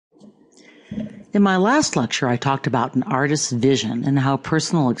In my last lecture, I talked about an artist's vision and how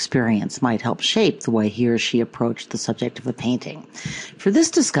personal experience might help shape the way he or she approached the subject of a painting. For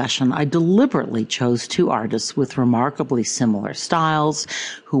this discussion, I deliberately chose two artists with remarkably similar styles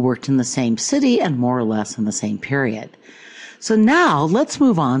who worked in the same city and more or less in the same period. So now let's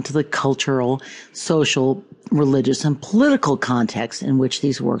move on to the cultural, social, religious, and political context in which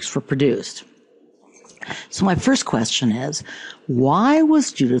these works were produced. So my first question is, why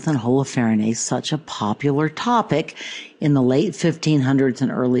was Judith and Holofernes such a popular topic in the late 1500s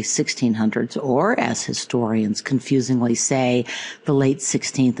and early 1600s, or as historians confusingly say, the late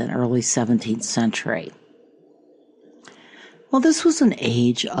 16th and early 17th century? Well, this was an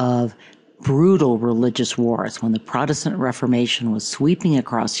age of brutal religious wars when the Protestant Reformation was sweeping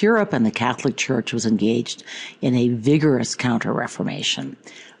across Europe and the Catholic Church was engaged in a vigorous counter-reformation.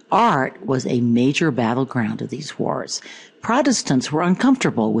 Art was a major battleground of these wars. Protestants were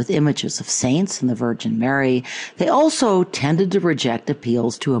uncomfortable with images of saints and the Virgin Mary. They also tended to reject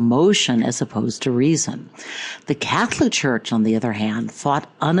appeals to emotion as opposed to reason. The Catholic Church, on the other hand, fought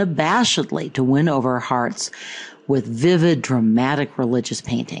unabashedly to win over hearts with vivid, dramatic religious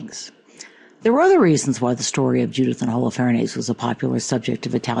paintings. There were other reasons why the story of Judith and Holofernes was a popular subject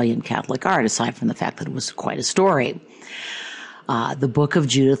of Italian Catholic art, aside from the fact that it was quite a story. The Book of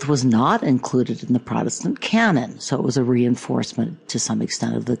Judith was not included in the Protestant canon, so it was a reinforcement to some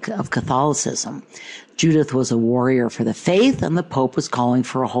extent of Catholicism. Judith was a warrior for the faith, and the Pope was calling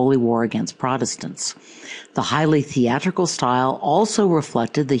for a holy war against Protestants. The highly theatrical style also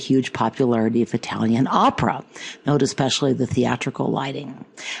reflected the huge popularity of Italian opera. Note especially the theatrical lighting.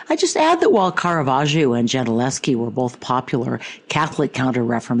 I just add that while Caravaggio and Gentileschi were both popular Catholic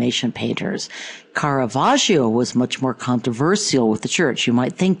Counter-Reformation painters, Caravaggio was much more controversial with the church. You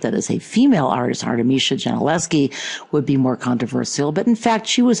might think that as a female artist, Artemisia Gentileschi would be more controversial, but in fact,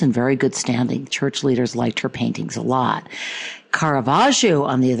 she was in very good standing. Church leaders liked her paintings a lot. Caravaggio,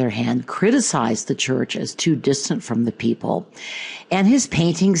 on the other hand, criticized the church as too distant from the people, and his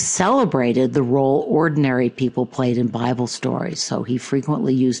paintings celebrated the role ordinary people played in Bible stories. So he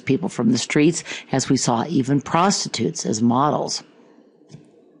frequently used people from the streets, as we saw even prostitutes, as models.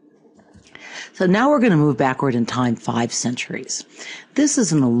 So now we're going to move backward in time 5 centuries. This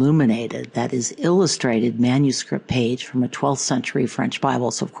is an illuminated, that is illustrated manuscript page from a 12th century French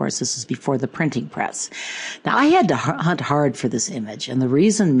Bible. So of course this is before the printing press. Now I had to hunt hard for this image, and the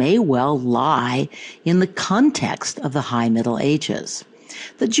reason may well lie in the context of the High Middle Ages.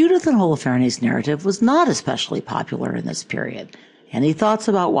 The Judith and Holofernes narrative was not especially popular in this period. Any thoughts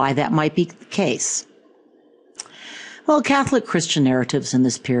about why that might be the case? Well, Catholic Christian narratives in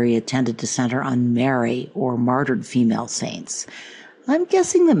this period tended to center on Mary or martyred female saints. I'm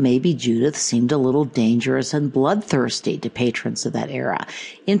guessing that maybe Judith seemed a little dangerous and bloodthirsty to patrons of that era.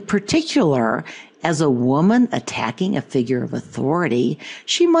 In particular, as a woman attacking a figure of authority,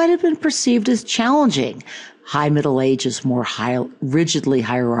 she might have been perceived as challenging High Middle Age's more rigidly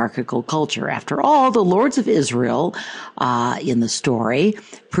hierarchical culture. After all, the lords of Israel in the story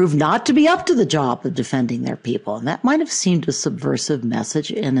proved not to be up to the job of defending their people, and that might have seemed a subversive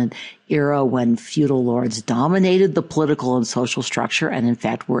message in an era when feudal lords dominated the political and social structure and, in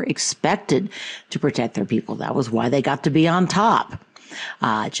fact, were expected to protect their people. That was why they got to be on top.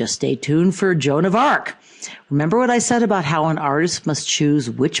 Just stay tuned for Joan of Arc. Remember what I said about how an artist must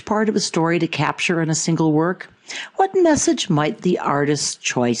choose which part of a story to capture in a single work? What message might the artist's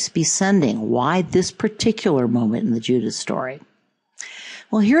choice be sending? Why this particular moment in the Judith story?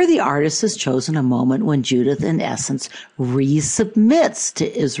 Well, here the artist has chosen a moment when Judith, in essence, resubmits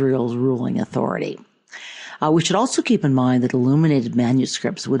to Israel's ruling authority. We should also keep in mind that illuminated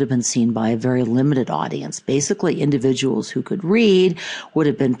manuscripts would have been seen by a very limited audience. Basically, individuals who could read would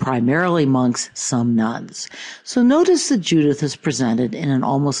have been primarily monks, some nuns. So notice that Judith is presented in an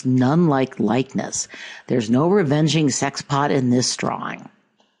almost nun-like likeness. There's no revenging sexpot in this drawing.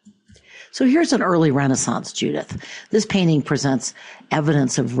 So here's an early Renaissance Judith. This painting presents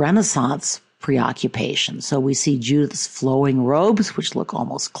evidence of Renaissance preoccupation. So we see Judith's flowing robes, which look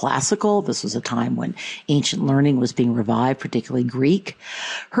almost classical. This was a time when ancient learning was being revived, particularly Greek.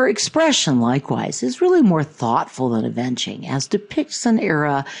 Her expression, likewise, is really more thoughtful than avenging, as depicts an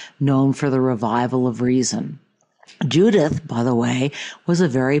era known for the revival of reason. Judith, by the way, was a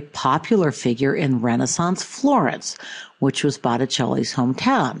very popular figure in Renaissance Florence, which was Botticelli's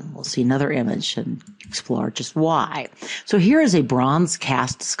hometown. We'll see another image and explore just why. So here is a bronze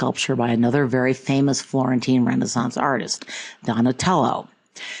cast sculpture by another very famous Florentine Renaissance artist, Donatello.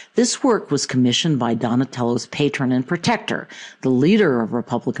 This work was commissioned by Donatello's patron and protector, the leader of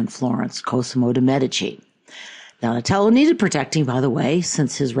Republican Florence, Cosimo de' Medici. Donatello needed protecting, by the way,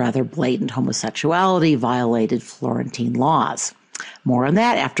 since his rather blatant homosexuality violated Florentine laws. More on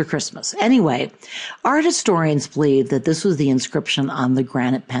that after Christmas. Anyway, art historians believe that this was the inscription on the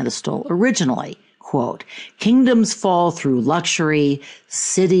granite pedestal originally. Quote, "Kingdoms fall through luxury,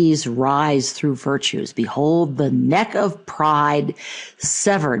 cities rise through virtues. Behold the neck of pride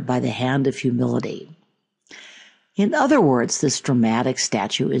severed by the hand of humility." In other words, this dramatic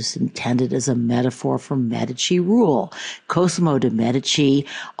statue is intended as a metaphor for Medici rule. Cosimo de' Medici,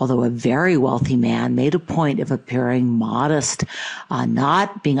 although a very wealthy man, made a point of appearing modest,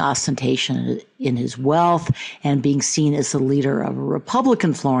 not being ostentatious in his wealth, and being seen as the leader of a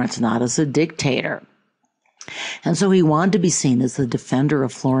republican Florence, not as a dictator. And so he wanted to be seen as the defender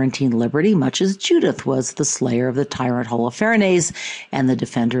of Florentine liberty, much as Judith was the slayer of the tyrant Holofernes and the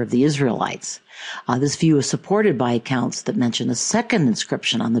defender of the Israelites. This view is supported by accounts that mention a second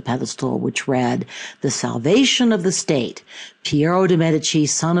inscription on the pedestal, which read, "The salvation of the state. Piero de' Medici,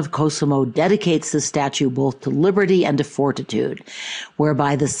 son of Cosimo, dedicates the statue both to liberty and to fortitude,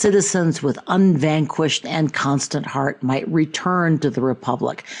 whereby the citizens with unvanquished and constant heart might return to the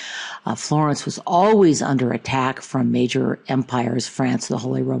Republic." Florence was always under attack from major empires, France, the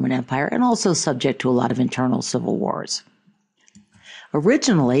Holy Roman Empire, and also subject to a lot of internal civil wars.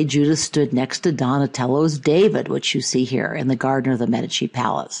 Originally, Judith stood next to Donatello's David, which you see here in the garden of the Medici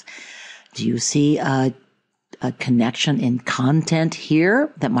Palace. Do you see a connection in content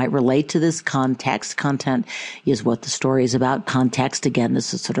here that might relate to this context? Content is what the story is about. Context, again,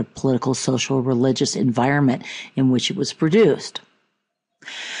 is a sort of political, social, religious environment in which it was produced.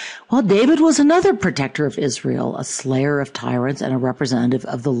 Well, David was another protector of Israel, a slayer of tyrants and a representative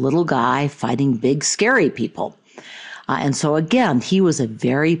of the little guy fighting big, scary people. And so again, he was a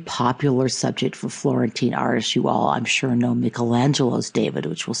very popular subject for Florentine artists. You all, I'm sure, know Michelangelo's David,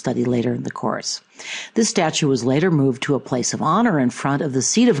 which we'll study later in the course. This statue was later moved to a place of honor in front of the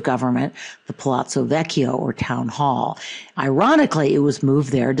seat of government, the Palazzo Vecchio, or town hall. Ironically, it was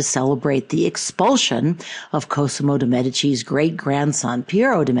moved there to celebrate the expulsion of Cosimo de' Medici's great-grandson,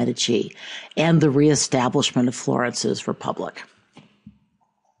 Piero de' Medici, and the reestablishment of Florence's republic.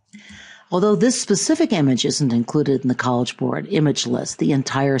 Although this specific image isn't included in the College Board image list, the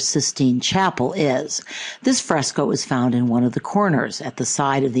entire Sistine Chapel is. This fresco is found in one of the corners at the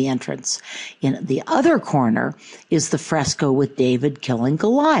side of the entrance. In the other corner is the fresco with David killing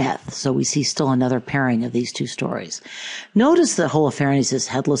Goliath. So we see still another pairing of these two stories. Notice that Holofernes'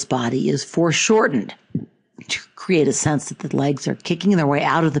 headless body is foreshortened to create a sense that the legs are kicking their way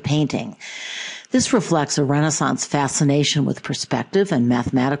out of the painting. This reflects a Renaissance fascination with perspective and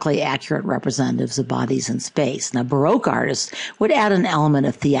mathematically accurate representatives of bodies in space. Now, Baroque artists would add an element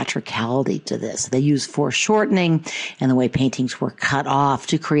of theatricality to this. They used foreshortening and the way paintings were cut off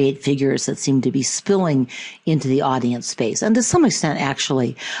to create figures that seemed to be spilling into the audience space. And to some extent,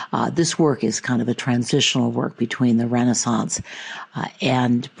 actually, this work is kind of a transitional work between the Renaissance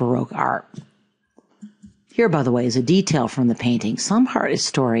and Baroque art. Here, by the way, is a detail from the painting. Some art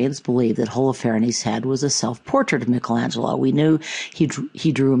historians believe that Holofernes' head was a self-portrait of Michelangelo. We knew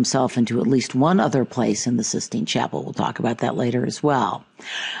he drew himself into at least one other place in the Sistine Chapel. We'll talk about that later as well.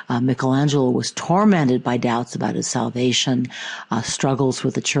 Michelangelo was tormented by doubts about his salvation, struggles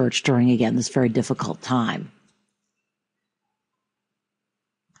with the church during, again, this very difficult time.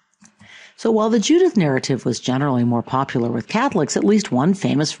 So while the Judith narrative was generally more popular with Catholics, at least one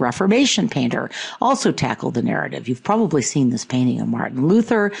famous Reformation painter also tackled the narrative. You've probably seen this painting of Martin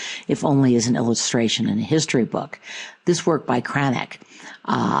Luther, if only as an illustration in a history book. This work by Cranach.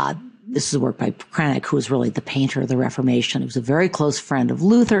 This is a work by Cranach, who was really the painter of the Reformation. He was a very close friend of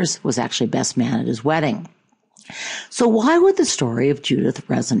Luther's, was actually best man at his wedding. So why would the story of Judith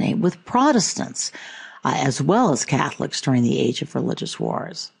resonate with Protestants as well as Catholics during the age of religious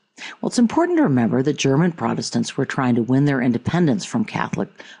wars? Well, it's important to remember that German Protestants were trying to win their independence from Catholic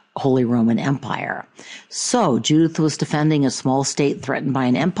Holy Roman Empire. So Judith was defending a small state threatened by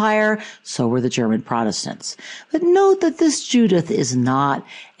an empire, so were the German Protestants. But note that this Judith is not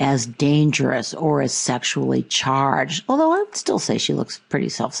as dangerous or as sexually charged, although I would still say she looks pretty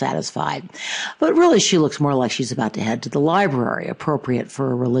self-satisfied. But really she looks more like she's about to head to the library, appropriate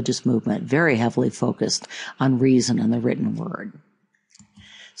for a religious movement very heavily focused on reason and the written word.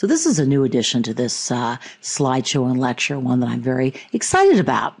 So this is a new addition to this slideshow and lecture, one that I'm very excited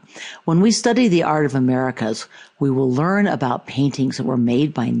about. When we study the art of Americas, we will learn about paintings that were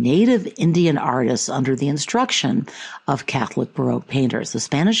made by native Indian artists under the instruction of Catholic Baroque painters. The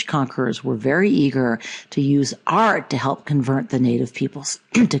Spanish conquerors were very eager to use art to help convert the native peoples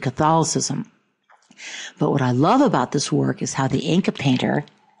to Catholicism. But what I love about this work is how the Inca painter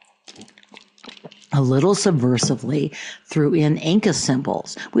a little subversively threw in Inca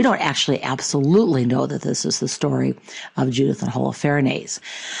symbols. We don't actually absolutely know that this is the story of Judith and Holofernes.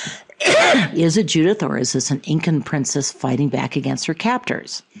 Is it Judith, or is this an Incan princess fighting back against her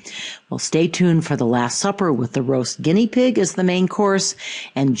captors? Well, stay tuned for the Last Supper with the roast guinea pig as the main course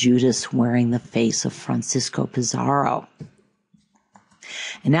and Judas wearing the face of Francisco Pizarro.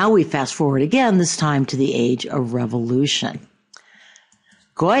 And now we fast forward again, this time to the Age of Revolution.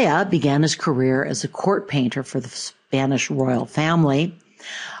 Goya began his career as a court painter for the Spanish royal family.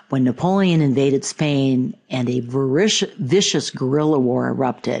 When Napoleon invaded Spain and a vicious guerrilla war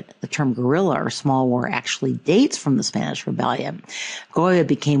erupted, the term guerrilla or small war actually dates from the Spanish Rebellion. Goya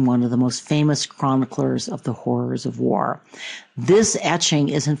became one of the most famous chroniclers of the horrors of war. This etching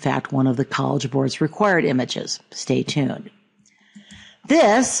is in fact one of the College Board's required images. Stay tuned.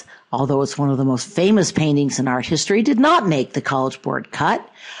 This, although it's one of the most famous paintings in art history, did not make the College Board cut.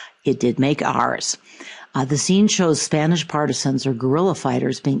 It did make ours. The scene shows Spanish partisans or guerrilla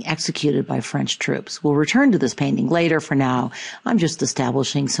fighters being executed by French troops. We'll return to this painting later. For now, I'm just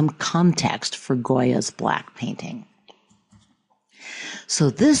establishing some context for Goya's black painting. So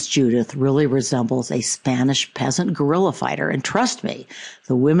this Judith really resembles a Spanish peasant guerrilla fighter. And trust me,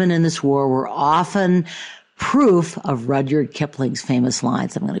 the women in this war were often proof of Rudyard Kipling's famous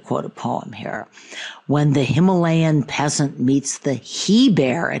lines. I'm going to quote a poem here. When the Himalayan peasant meets the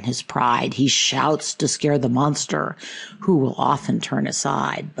he-bear in his pride, he shouts to scare the monster, who will often turn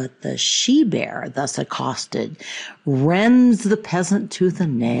aside. But the she-bear, thus accosted, rends the peasant tooth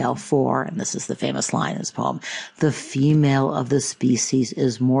and nail, for, and this is the famous line in this poem, the female of the species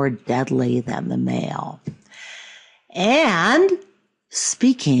is more deadly than the male. And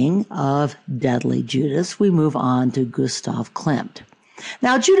speaking of deadly Judas, we move on to Gustav Klimt.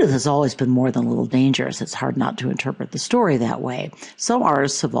 Now, Judith has always been more than a little dangerous. It's hard not to interpret the story that way. Some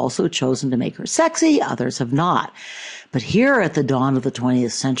artists have also chosen to make her sexy, others have not. But here at the dawn of the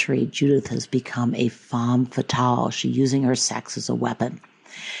 20th century, Judith has become a femme fatale. She's using her sex as a weapon.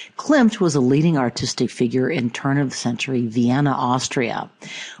 Klimt was a leading artistic figure in turn-of-the-century Vienna, Austria,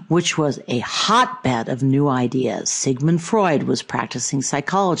 which was a hotbed of new ideas. Sigmund Freud was practicing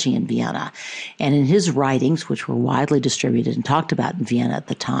psychology in Vienna, and in his writings, which were widely distributed and talked about in Vienna at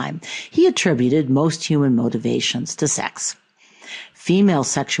the time, he attributed most human motivations to sex. Female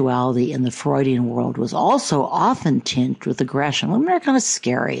sexuality in the Freudian world was also often tinged with aggression. Women are kind of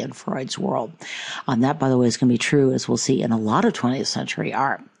scary in Freud's world. And that, by the way, is going to be true, as we'll see in a lot of 20th century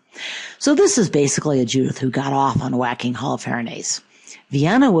art. So this is basically a Judith who got off on whacking Holofernes.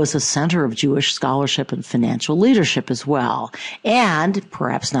 Vienna was a center of Jewish scholarship and financial leadership as well. And,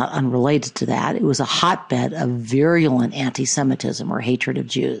 perhaps not unrelated to that, it was a hotbed of virulent anti-Semitism or hatred of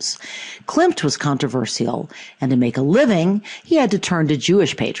Jews. Klimt was controversial, and to make a living, he had to turn to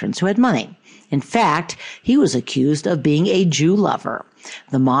Jewish patrons who had money. In fact, he was accused of being a Jew lover.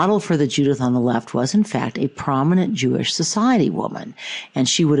 The model for the Judith on the left was, in fact, a prominent Jewish society woman, and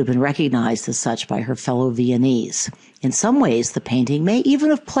she would have been recognized as such by her fellow Viennese. In some ways, the painting may even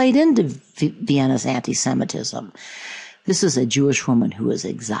have played into Vienna's anti-Semitism. This is a Jewish woman who is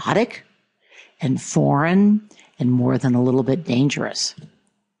exotic and foreign and more than a little bit dangerous.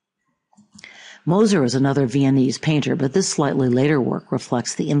 Moser is another Viennese painter, but this slightly later work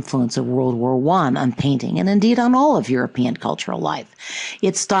reflects the influence of World War I on painting and indeed on all of European cultural life.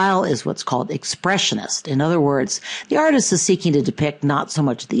 Its style is what's called expressionist. In other words, the artist is seeking to depict not so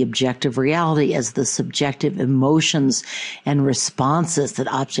much the objective reality as the subjective emotions and responses that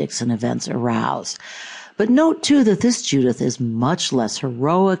objects and events arouse. But note, too, that this Judith is much less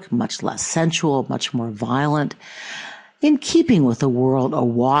heroic, much less sensual, much more violent, in keeping with a world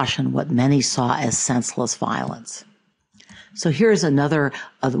awash in what many saw as senseless violence. So here's another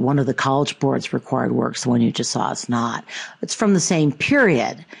of one of the College Board's required works, the one you just saw is not. It's from the same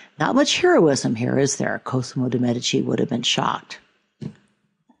period. Not much heroism here, is there? Cosimo de' Medici would have been shocked.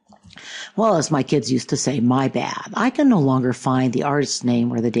 Well, as my kids used to say, my bad. I can no longer find the artist's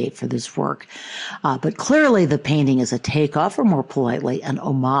name or the date for this work. But clearly the painting is a takeoff, or more politely, an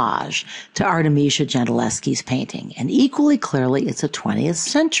homage to Artemisia Gentileschi's painting. And equally clearly, it's a 20th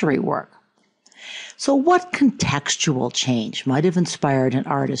century work. So what contextual change might have inspired an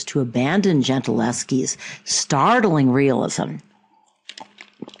artist to abandon Gentileschi's startling realism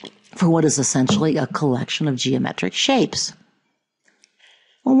for what is essentially a collection of geometric shapes?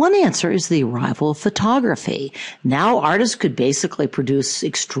 Well, one answer is the arrival of photography. Now artists could basically produce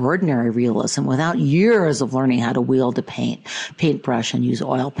extraordinary realism without years of learning how to wield a paintbrush and use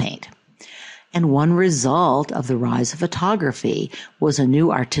oil paint. And one result of the rise of photography was a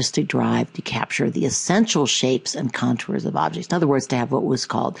new artistic drive to capture the essential shapes and contours of objects. In other words, to have what was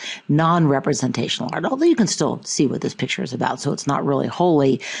called non-representational art, although you can still see what this picture is about, so it's not really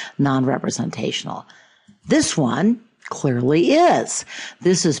wholly non-representational. This one clearly is.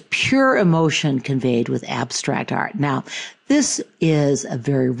 This is pure emotion conveyed with abstract art. Now, this is a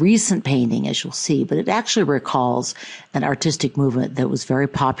very recent painting, as you'll see, but it actually recalls an artistic movement that was very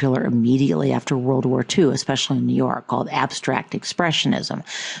popular immediately after World War II, especially in New York, called abstract expressionism,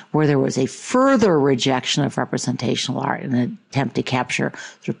 where there was a further rejection of representational art in an attempt to capture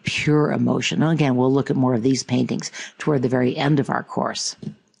sort of pure emotion. And again, we'll look at more of these paintings toward the very end of our course.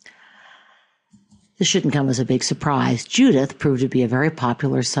 This shouldn't come as a big surprise. Judith proved to be a very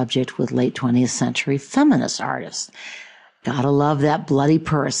popular subject with late 20th century feminist artists. Gotta love that bloody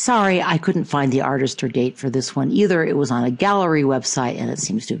purse. Sorry, I couldn't find the artist or date for this one either. It was on a gallery website and it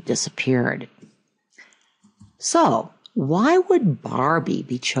seems to have disappeared. So, why would Barbie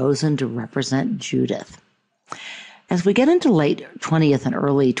be chosen to represent Judith? As we get into late 20th and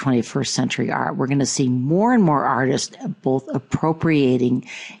early 21st century art, we're going to see more and more artists both appropriating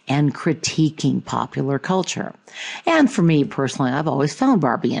and critiquing popular culture. And for me personally, I've always found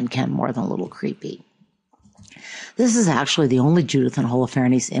Barbie and Ken more than a little creepy. This is actually the only Judith and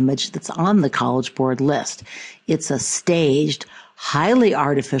Holofernes image that's on the College Board list. It's a staged, highly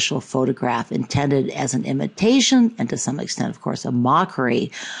artificial photograph intended as an imitation and to some extent, of course, a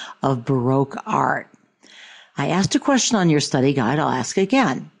mockery of Baroque art. I asked a question on your study guide. I'll ask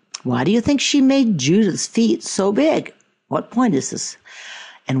again. Why do you think she made Judith's feet so big? What point is this?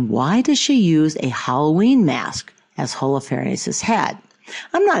 And why does she use a Halloween mask as Holofernes' head?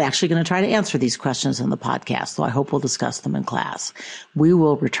 I'm not actually going to try to answer these questions in the podcast, though I hope we'll discuss them in class. We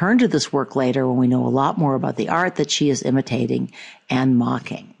will return to this work later when we know a lot more about the art that she is imitating and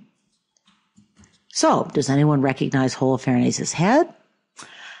mocking. So, does anyone recognize Holofernes' head?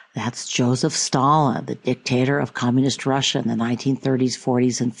 That's Joseph Stalin, the dictator of communist Russia in the 1930s,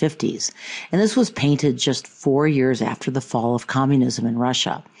 40s, and 50s. And this was painted just 4 years after the fall of communism in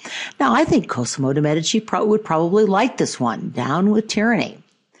Russia. Now, I think Cosimo de' Medici would probably like this one, Down with Tyranny.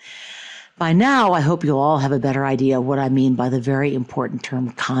 By now, I hope you'll all have a better idea of what I mean by the very important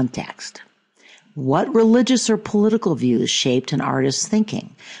term context. What religious or political views shaped an artist's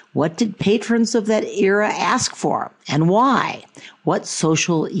thinking? What did patrons of that era ask for, and why? What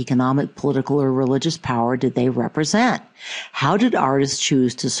social, economic, political, or religious power did they represent? How did artists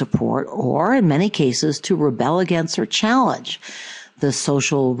choose to support, or in many cases, to rebel against or challenge the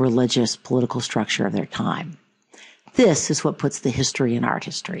social, religious, political structure of their time? This is what puts the history in art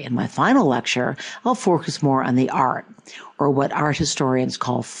history. In my final lecture, I'll focus more on the art, or what art historians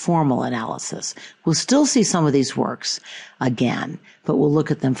call formal analysis. We'll still see some of these works again, but we'll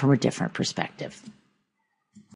look at them from a different perspective.